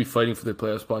team that's going to be fighting for their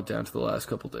playoff spot down to the last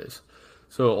couple days.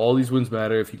 So all these wins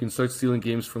matter. If you can start stealing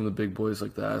games from the big boys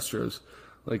like the Astros,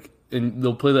 And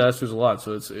they'll play the Astros a lot,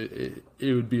 so it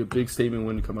would be a big statement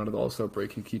win to come out of the All-Star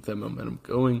break and keep that momentum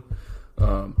going.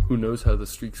 Who knows how the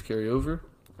streaks carry over?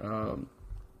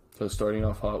 So starting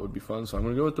off hot would be fun. So I'm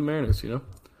going to go with the Mariners,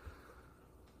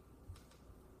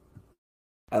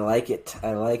 I like it.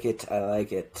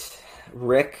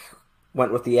 Rick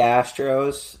went with the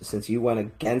Astros. Since you went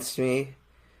against me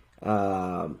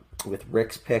with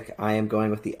Rick's pick, I am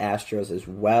going with the Astros as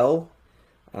well.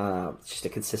 It's just a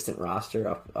consistent roster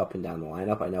up and down the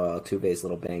lineup. I know Altuve is a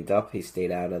little banged up. He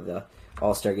stayed out of the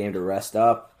All-Star game to rest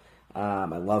up. I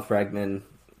love Bregman,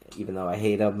 even though I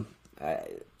hate him.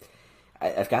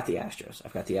 I've got the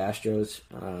Astros.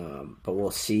 But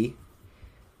we'll see.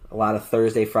 A lot of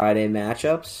Thursday, Friday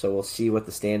matchups, so we'll see what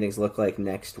the standings look like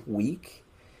next week.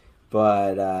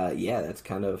 But that's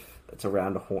it's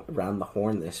around the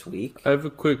horn this week. I have a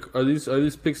quick. Are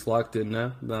these picks locked in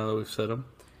now? Now that we've said them.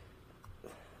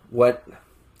 What?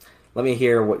 Let me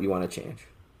hear what you want to change.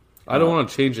 I don't want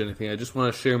to change anything. I just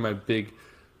want to share my big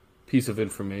piece of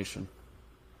information.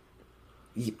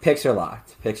 Picks are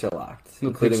locked. Picks are locked?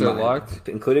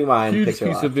 Including mine. Huge picks are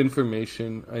piece locked. of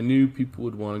information. I knew people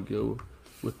would want to go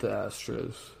with the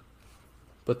Astros.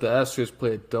 But the Astros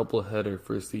play a doubleheader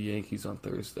versus the Yankees on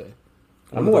Thursday.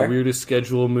 One of the weirdest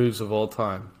schedule moves of all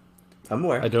time. I'm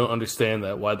aware. I don't understand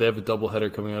that. Why they have a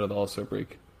doubleheader coming out of the All-Star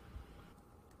break.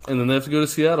 And then they have to go to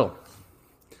Seattle.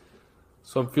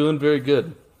 So I'm feeling very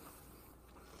good.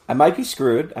 I might be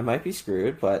screwed,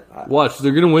 but... Watch,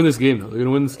 they're going to win this game, though. They're going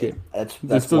to win this game.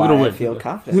 That's still why gonna I win. feel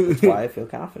confident.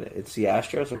 It's the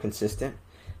Astros are consistent.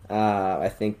 I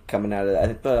think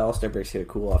the All-Star break's going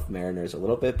to cool off the Mariners a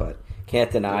little bit, but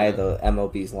can't deny the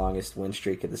MLB's longest win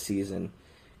streak of the season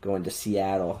going to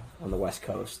Seattle on the West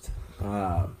Coast.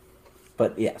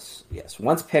 But yes.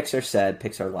 Once picks are said,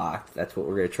 picks are locked. That's what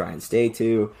we're going to try and stay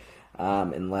to,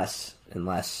 unless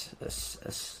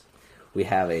we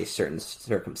have a certain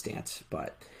circumstance.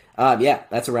 But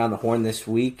that's around the horn this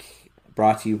week.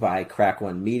 Brought to you by Crack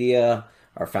One Media.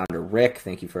 Our founder Rick,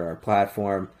 thank you for our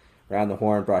platform. Around the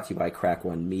horn, brought to you by Crack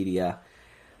One Media.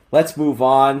 Let's move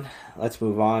on. This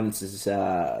is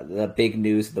the big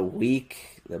news of the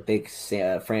week. The big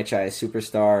franchise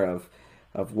superstar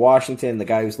of Washington, the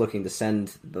guy who's looking to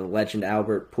send the legend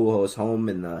Albert Pujols home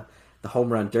in the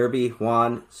home run derby,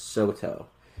 Juan Soto.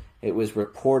 It was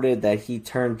reported that he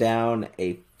turned down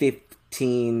a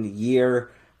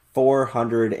 15-year,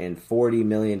 $440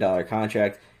 million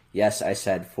contract. Yes, I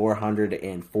said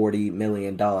 $440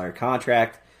 million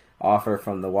contract offer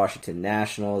from the Washington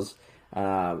Nationals.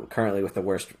 Currently with the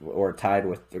worst, or tied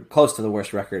with, or close to the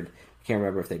worst record. I can't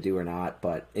remember if they do or not,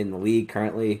 but in the league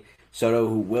currently, Soto,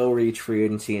 who will reach free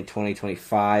agency in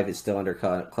 2025, is still under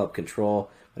club control.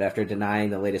 But after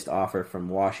denying the latest offer from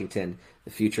Washington,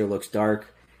 the future looks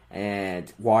dark,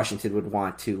 and Washington would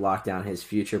want to lock down his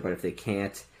future. But if they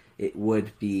can't, it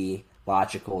would be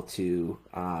logical to,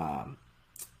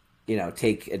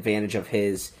 take advantage of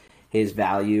his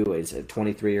value as a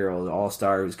 23-year-old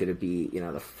all-star who's going to be,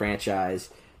 the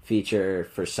franchise feature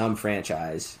for some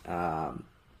franchise.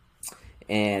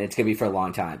 And it's going to be for a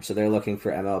long time. So they're looking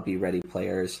for MLB-ready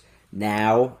players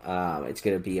now. It's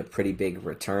going to be a pretty big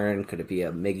return. Could it be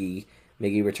a Miggy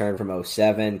return from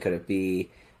 '07? Could it be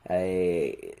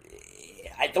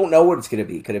I don't know what it's going to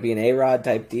be. Could it be an A-Rod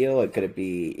type deal? Could it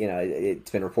be,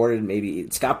 it's been reported maybe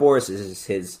Scott Boras is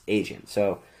his agent.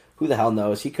 So who the hell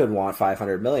knows? He could want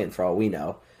 $500 million for all we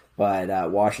know.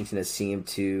 But Washington has seemed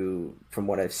to, from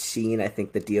what I've seen, I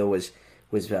think the deal was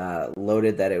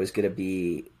loaded that it was going to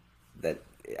be that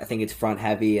I think it's front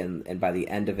heavy, and by the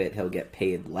end of it, he'll get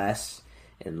paid less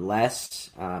and less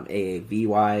AAV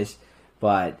wise.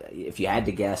 But if you had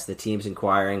to guess, the teams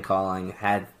calling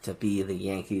had to be the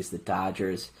Yankees, the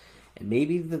Dodgers, and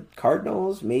maybe the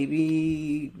Cardinals.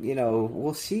 Maybe,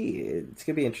 we'll see. It's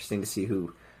going to be interesting to see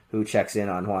who checks in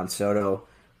on Juan Soto.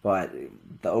 But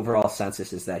the overall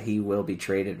census is that he will be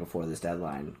traded before this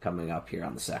deadline coming up here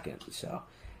on the 2nd. So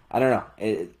I don't know.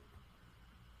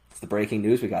 It's the breaking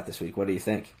news we got this week. What do you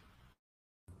think?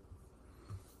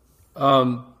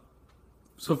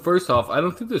 So first off, I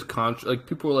don't think there's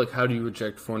people are like, how do you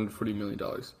reject $440 million?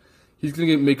 He's going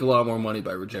to make a lot more money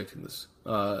by rejecting this,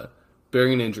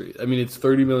 bearing an injury. I mean, it's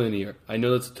 $30 million a year. I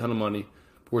know that's a ton of money,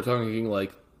 but we're talking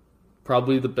like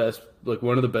probably the best, like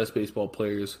one of the best baseball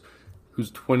players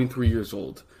who's 23 years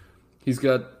old. He's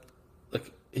got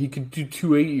he could do 2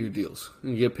 8-year deals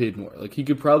and get paid more. Like he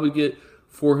could probably get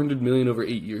 $400 million over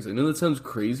 8 years. I know that sounds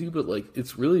crazy, but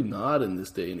it's really not in this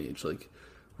day and age.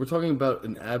 We're talking about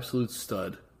an absolute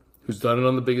stud who's done it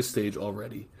on the biggest stage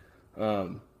already.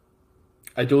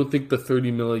 I don't think the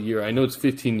 $30 million a year, I know it's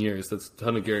 15 years, that's a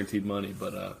ton of guaranteed money,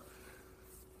 but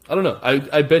I don't know.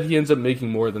 I bet he ends up making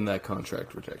more than that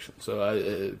contract protection.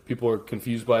 So people are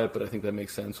confused by it, but I think that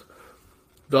makes sense.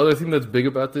 The other thing that's big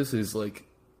about this is like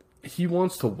he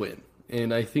wants to win,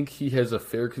 and I think he has a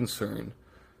fair concern.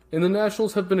 And the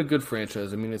Nationals have been a good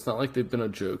franchise. I mean, it's not like they've been a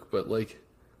joke, but like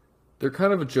they're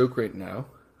kind of a joke right now.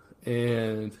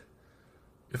 And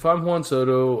if I'm Juan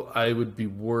Soto, I would be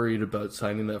worried about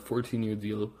signing that 14-year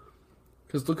deal.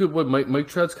 Because look at what Mike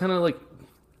Trout's kind of like.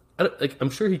 I'm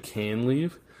sure he can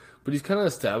leave, but he's kind of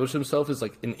established himself as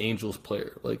like an Angels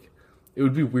player. Like it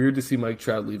would be weird to see Mike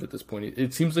Trout leave at this point.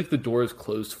 It seems like the door is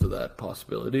closed for that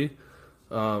possibility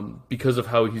because of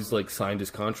how he's like signed his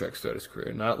contract throughout his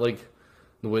career. Not like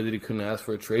the way that he couldn't ask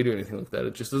for a trade or anything like that.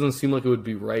 It just doesn't seem like it would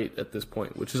be right at this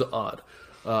point, which is odd.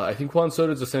 I think Juan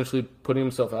Soto is essentially putting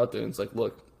himself out there, and it's like,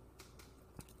 look,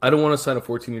 I don't want to sign a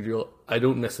 14-year deal. I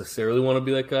don't necessarily want to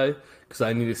be that guy because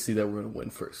I need to see that we're going to win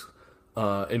first.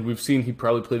 And we've seen he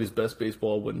probably played his best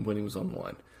baseball when he was on the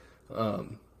line.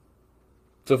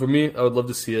 So for me, I would love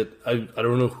to see it. I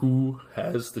don't know who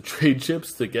has the trade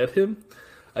chips to get him.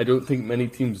 I don't think many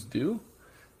teams do.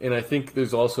 And I think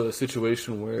there's also a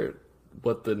situation where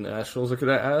what the Nationals are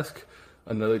going to ask,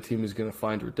 another team is going to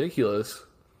find ridiculous.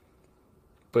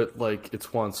 But, like,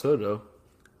 it's Juan Soto.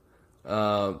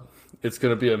 It's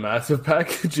going to be a massive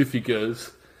package if he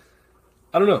goes.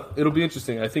 I don't know. It'll be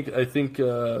interesting. I think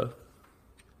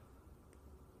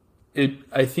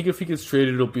if he gets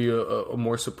traded, it'll be a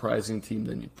more surprising team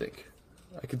than you'd think.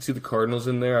 I could see the Cardinals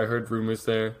in there. I heard rumors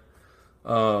there.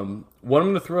 What I'm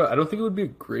going to throw out, I don't think it would be a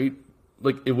great,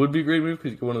 like, it would be a great move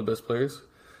because you get one of the best players.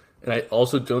 And I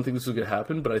also don't think this is going to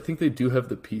happen, but I think they do have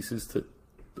the pieces to,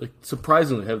 like,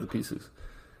 surprisingly have the pieces.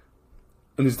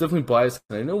 And there's definitely bias,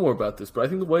 and I know more about this, but I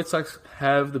think the White Sox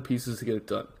have the pieces to get it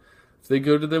done. If they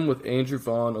go to them with Andrew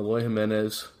Vaughn, Eloy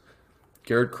Jimenez,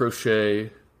 Garrett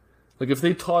Crochet, like if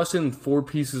they toss in 4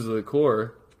 pieces of the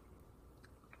core,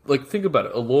 like think about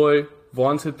it. Eloy,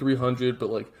 Vaughn's hit 300, but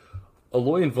like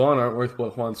Eloy and Vaughn aren't worth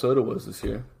what Juan Soto was this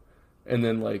year. And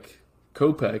then like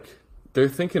Kopech, they're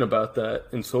thinking about that,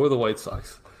 and so are the White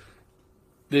Sox.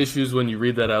 The issue is when you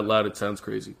read that out loud, it sounds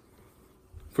crazy.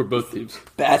 For both teams.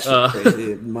 Batshit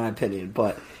crazy, in my opinion.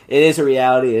 But it is a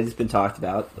reality. It has been talked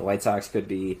about. The White Sox could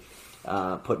be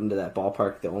put into that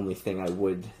ballpark. The only thing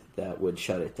that would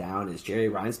shut it down is Jerry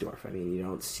Reinsdorf. I mean, you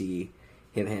don't see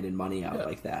him handing money out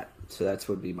like that. So that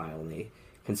would be my only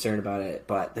concern about it.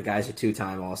 But the guy's a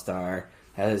 2-time All-Star,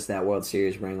 has that World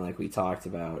Series ring like we talked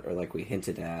about, or like we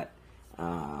hinted at.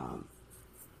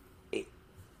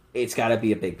 It's got to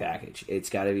be a big package. It's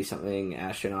got to be something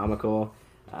astronomical.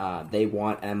 They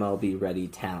want MLB-ready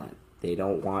talent. They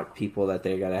don't want people that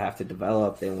they're going to have to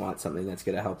develop. They want something that's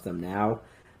going to help them now.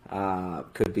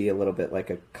 Could be a little bit like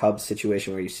a Cubs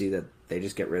situation where you see that they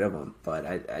just get rid of him. But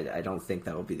I don't think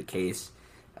that will be the case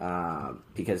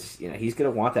because he's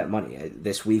going to want that money.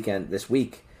 This week,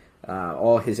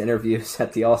 all his interviews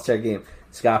at the All-Star game,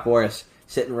 Scott Boras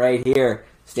sitting right here,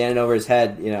 standing over his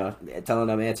head, telling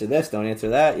them answer this, don't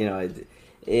answer that.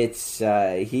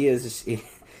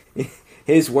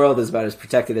 His world is about as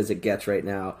protected as it gets right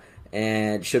now,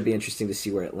 and should be interesting to see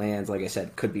where it lands. Like I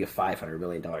said, could be a $500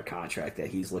 million contract that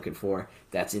he's looking for.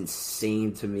 That's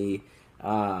insane to me,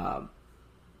 but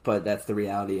that's the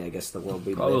reality. I guess the world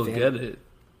we live in. Get it.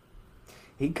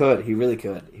 He could. He really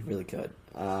could. He really could.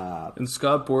 And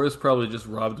Scott Boras probably just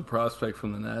robbed a prospect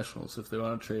from the Nationals if they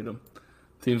want to trade him.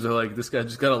 Teams are like, this guy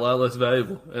just got a lot less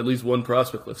valuable. At least one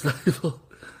prospect less valuable.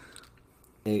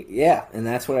 Yeah, and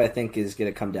that's what I think is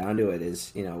going to come down to it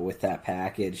is, with that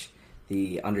package,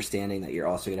 the understanding that you're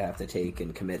also going to have to take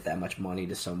and commit that much money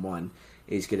to someone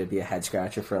is going to be a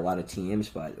head-scratcher for a lot of teams.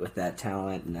 But with that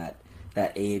talent and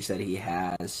that age that he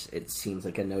has, it seems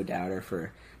like a no-doubter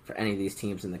for any of these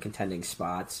teams in the contending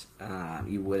spots.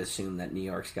 You would assume that New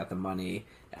York's got the money,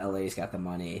 LA's got the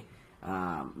money.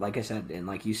 Like I said, and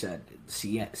like you said,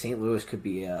 St. Louis could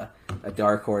be a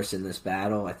dark horse in this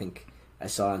battle. I think I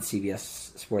saw on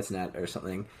CBS Sportsnet or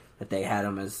something that they had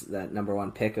him as that number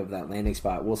 1 pick of that landing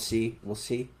spot. We'll see.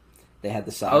 They had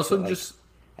the Sox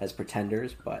as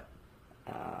pretenders, but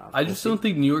I just don't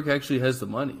think New York actually has the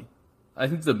money. I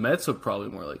think the Mets are probably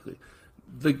more likely.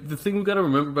 The thing we've got to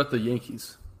remember about the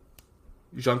Yankees,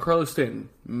 Giancarlo Stanton,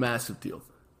 massive deal.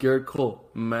 Garrett Cole,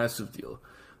 massive deal.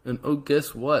 And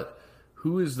guess what?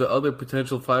 Who is the other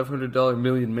potential $500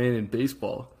 million man in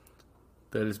baseball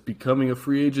that is becoming a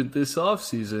free agent this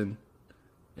offseason?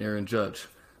 Aaron Judge.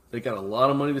 They got a lot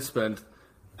of money to spend.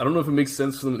 I don't know if it makes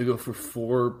sense for them to go for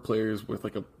 4 players worth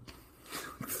like $2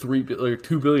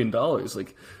 billion, or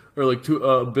like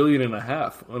 $1.5 billion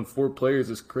on 4 players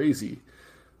is crazy.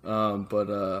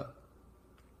 But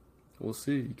we'll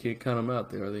see. You can't count them out.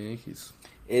 They are the Yankees.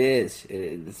 It is.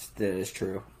 That is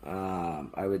true.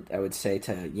 I would say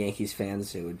to Yankees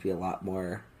fans, it would be a lot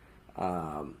more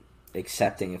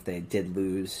accepting if they did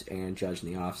lose Aaron Judge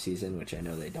in the offseason, which I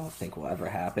know they don't think will ever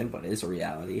happen, but is a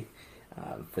reality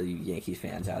for the Yankees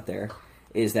fans out there.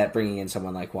 Is that bringing in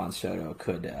someone like Juan Soto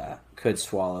could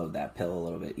swallow that pill a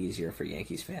little bit easier for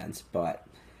Yankees fans? But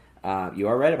you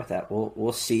are right about that.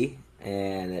 We'll see.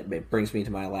 And it brings me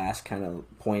to my last kind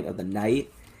of point of the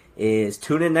night is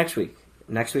tune in next week.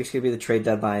 Next week's going to be the trade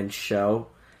deadline show.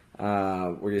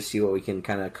 We're going to see what we can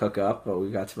kind of cook up, but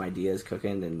we've got some ideas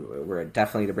cooking, and we're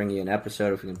definitely going to bring you an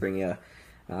episode. If we can bring you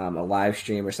a live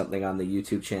stream or something on the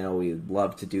YouTube channel, we'd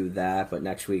love to do that. But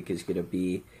next week is going to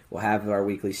be, we'll have our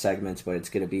weekly segments, but it's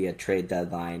going to be a trade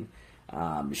deadline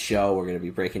show. We're going to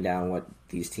be breaking down what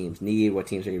these teams need, what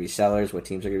teams are going to be sellers, what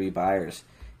teams are going to be buyers.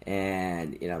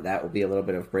 And, that will be a little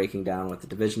bit of breaking down what the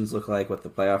divisions look like, what the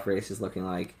playoff race is looking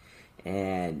like.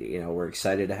 And, we're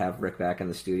excited to have Rick back in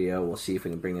the studio. We'll see if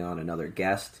we can bring on another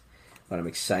guest. But I'm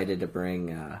excited to bring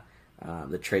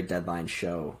the trade deadline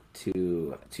show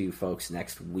to you folks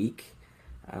next week.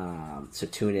 So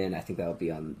tune in. I think that'll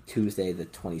be on Tuesday the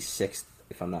 26th,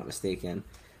 if I'm not mistaken,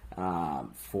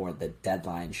 for the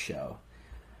deadline show.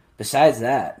 Besides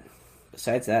that,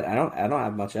 I don't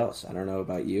have much else. I don't know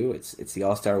about you. It's the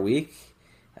All-Star week.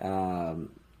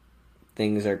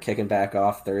 Things are kicking back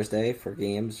off Thursday for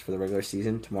games for the regular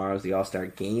season. Tomorrow's the All-Star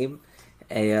game.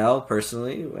 AL,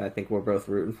 personally, I think we're both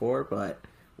rooting for, but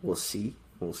we'll see.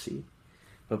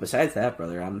 But besides that,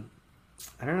 brother, I don't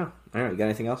know. You got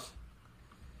anything else?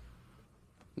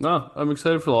 No, I'm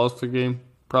excited for the All-Star game.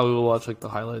 Probably will watch the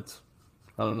highlights.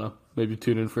 I don't know. Maybe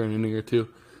tune in for an inning or two.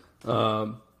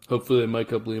 Hopefully they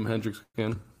mic up Liam Hendricks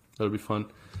again. That'll be fun.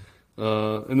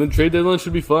 And then trade deadline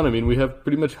should be fun. I mean, we have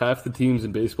pretty much half the teams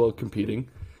in baseball competing,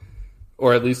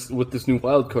 or at least with this new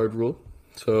wild card rule.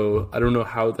 So I don't know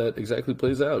how that exactly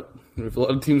plays out. We have a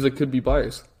lot of teams that could be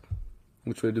buyers.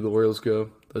 Which way do the Orioles go?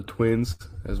 The Twins,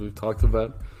 as we've talked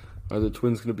about. Are the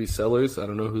Twins going to be sellers? I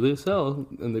don't know who they sell,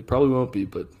 and they probably won't be,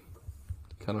 but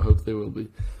kind of hope they will be.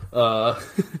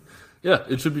 Yeah,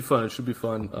 it should be fun.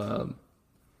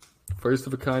 First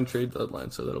of a kind trade deadline,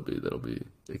 so that'll be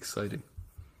exciting.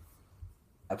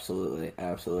 Absolutely.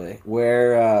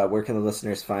 Where can the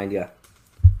listeners find you?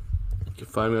 You can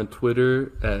find me on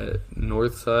Twitter at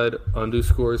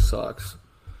Northside_Sox.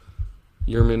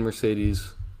 Yerman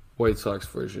Mercedes White Sox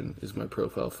version is my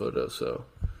profile photo. So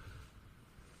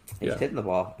he's hitting the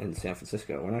ball in San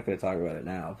Francisco. We're not going to talk about it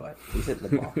now, but he's hitting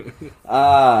the ball.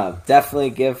 Definitely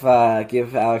give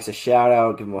Alex a shout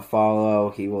out, give him a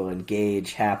follow. He will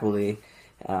engage happily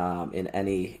in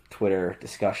any Twitter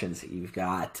discussions that you've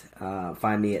got.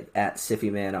 Find me at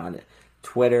SiffyMan on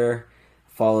Twitter.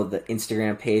 Follow the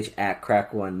Instagram page at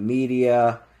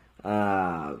Crack1Media.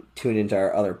 Tune into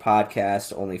our other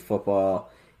podcast, Only Football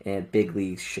and Big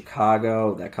Leagues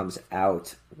Chicago. That comes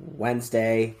out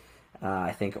Wednesday.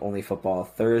 I think Only Football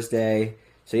Thursday.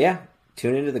 So yeah,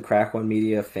 tune into the Crack One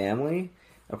Media family.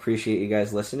 Appreciate you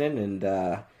guys listening, and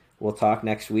we'll talk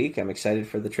next week. I'm excited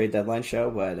for the trade deadline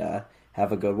show, but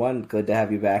have a good one. Good to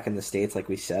have you back in the States, like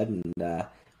we said, and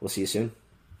we'll see you soon.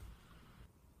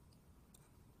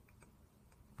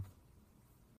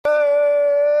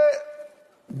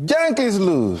 Yankees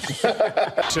lose. Hits it in the air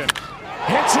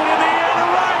to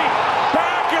right.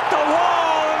 Back at the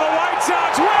wall, and the White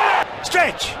Sox win it.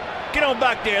 Stretch. Get on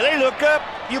back there. They look up.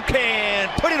 You can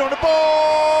put it on the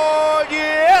board.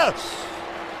 Yes.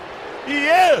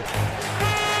 Yes.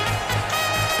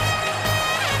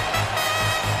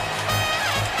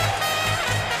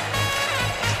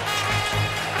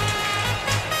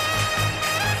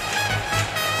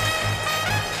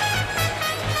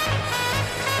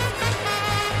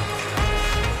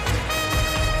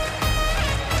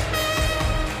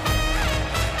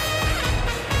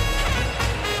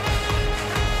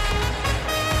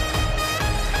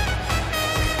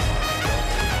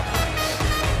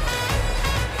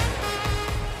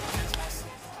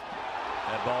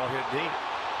 Ball hit deep,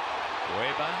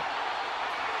 way back.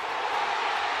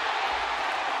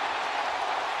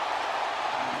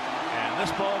 And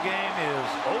this ball game is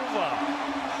over.